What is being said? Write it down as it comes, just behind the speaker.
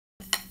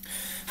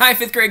Hi,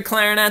 5th grade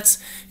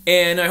clarinets,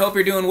 and I hope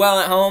you're doing well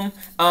at home.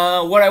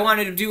 What I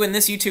wanted to do in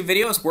this YouTube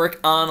video is work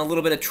on a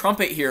little bit of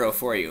Trumpet Hero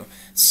for you.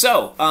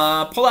 So,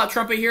 pull out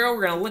Trumpet Hero,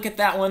 we're going to look at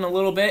that one a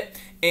little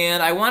bit,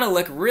 and I want to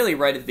look really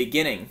right at the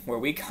beginning, where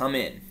we come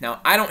in.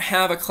 Now, I don't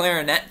have a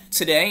clarinet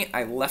today,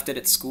 I left it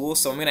at school,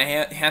 so I'm going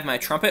to have my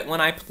trumpet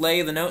when I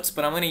play the notes,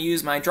 but I'm going to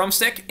use my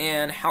drumstick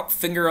and help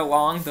finger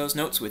along those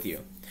notes with you.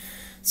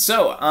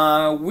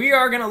 So, we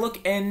are going to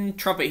look in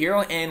Trumpet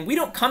Hero, and we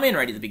don't come in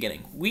right at the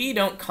beginning. We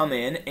don't come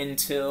in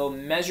until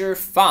measure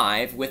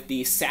 5 with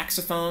the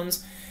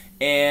saxophones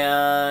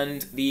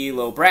and the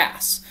low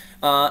brass.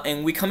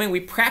 And we come in, we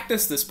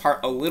practice this part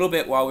a little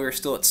bit while we were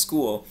still at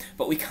school,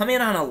 but we come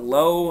in on a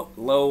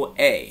low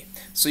A.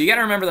 So you got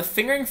to remember the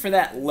fingering for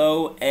that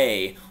low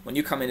A when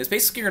you come in is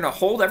basically you're going to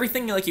hold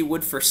everything like you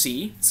would for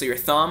C. So your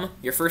thumb,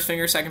 your first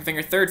finger, second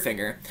finger, third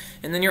finger.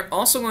 And then you're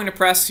also going to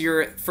press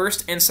your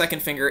first and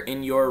second finger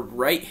in your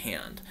right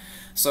hand.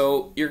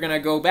 So you're going to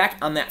go back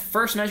on that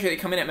first measure that you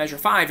come in at measure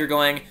 5. You're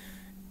going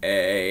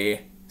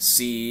A,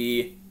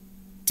 C,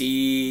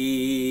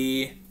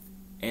 D.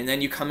 And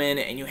then you come in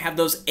and you have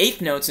those eighth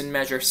notes in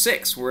measure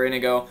 6. We're going to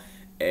go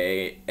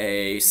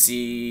A,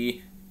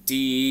 C,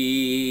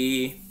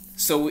 D.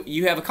 So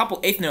you have a couple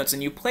eighth notes,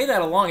 and you play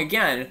that along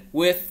again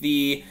with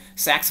the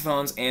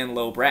saxophones and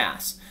low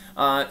brass.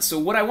 So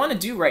what I want to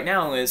do right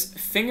now is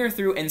finger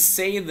through and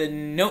say the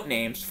note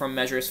names from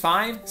measures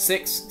 5,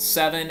 6,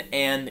 7,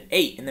 and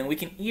 8. And then we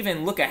can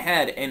even look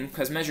ahead, and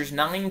because measures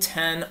 9,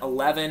 10,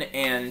 11,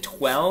 and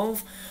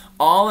 12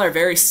 all are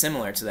very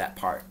similar to that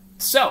part.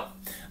 So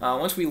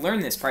once we learn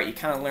this part, you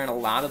kind of learn a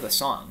lot of the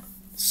song.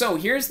 So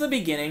here's the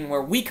beginning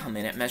where we come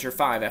in at measure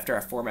 5 after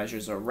our 4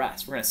 measures of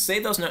rest. We're going to say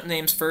those note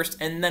names first,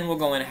 and then we'll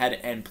go in ahead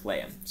and play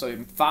them.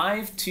 So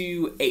 5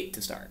 to 8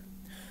 to start.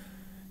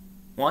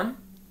 1,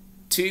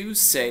 2,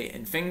 say,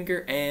 and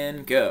finger,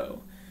 and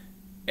go.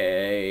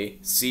 A,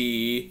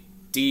 C,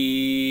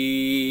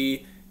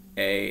 D,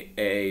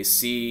 A,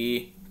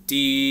 C,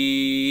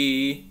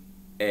 D,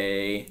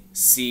 A,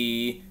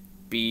 C,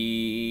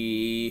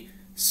 B,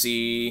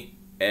 C,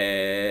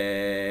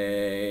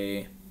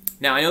 A.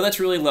 Now, I know that's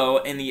really low,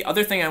 and the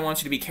other thing I want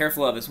you to be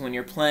careful of is when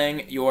you're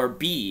playing your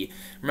B,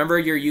 remember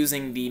you're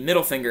using the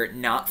middle finger,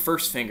 not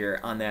first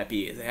finger on that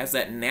B. It has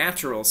that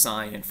natural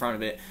sign in front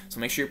of it, so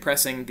make sure you're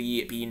pressing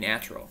the B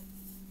natural.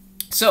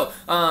 So,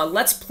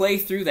 let's play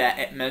through that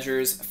at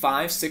measures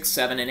 5, 6,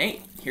 7, and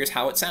 8. Here's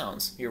how it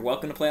sounds. You're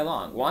welcome to play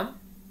along. 1,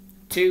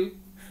 2,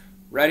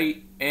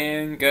 ready,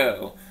 and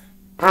go.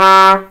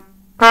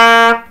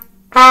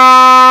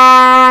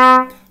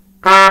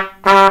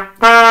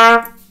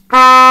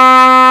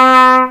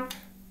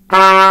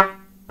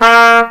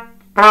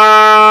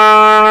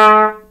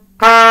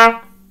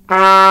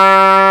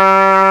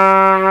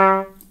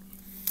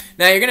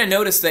 Now you're going to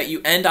notice that you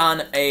end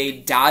on a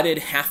dotted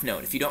half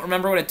note. If you don't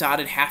remember what a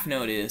dotted half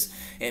note is,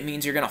 it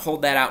means you're going to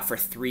hold that out for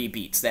 3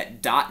 beats.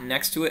 That dot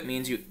next to it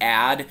means you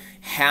add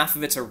half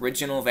of its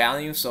original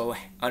value. So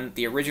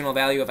the original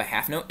value of a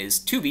half note is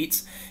 2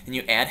 beats, and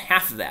you add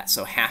half of that.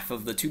 So half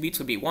of the 2 beats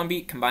would be 1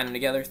 beat, combine them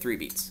together, 3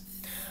 beats.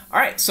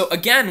 Alright, so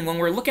again, when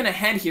we're looking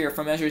ahead here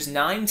from measures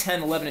 9,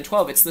 10, 11, and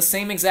 12, it's the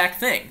same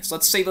exact thing. So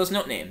let's say those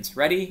note names.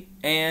 Ready,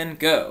 and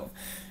go.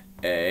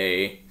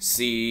 A,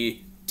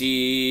 C,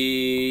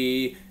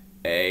 D,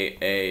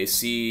 A,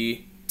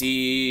 C,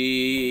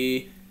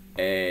 D,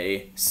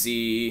 A,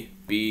 C,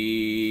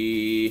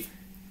 B,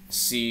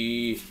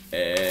 C,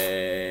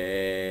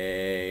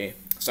 A.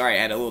 Sorry,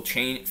 I had a little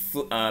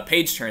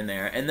page turn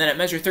there. And then at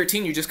measure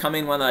 13, you just come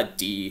in with a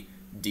D,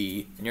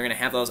 D, and you're going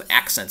to have those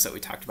accents that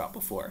we talked about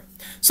before.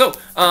 So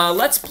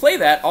let's play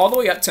that all the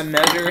way up to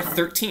measure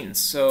 13.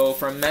 So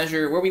from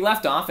measure where we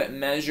left off at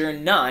measure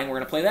 9, we're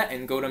going to play that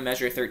and go to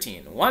measure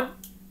 13. 1,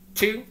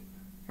 2,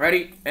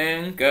 ready,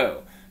 and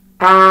go.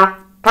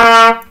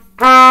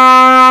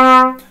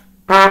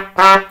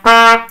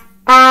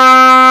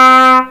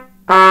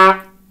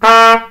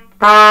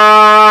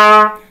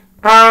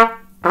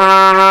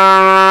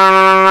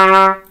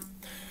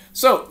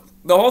 So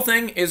the whole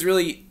thing is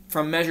really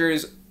from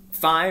measures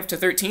 5 to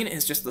 13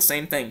 is just the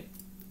same thing.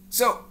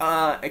 So,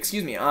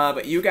 excuse me,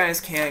 but you guys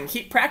can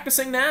keep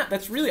practicing that.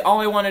 That's really all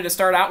I wanted to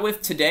start out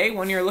with today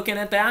when you're looking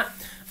at that.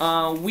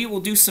 We will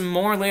do some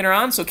more later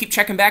on, so keep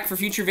checking back for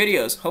future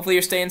videos. Hopefully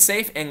you're staying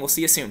safe, and we'll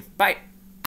see you soon. Bye!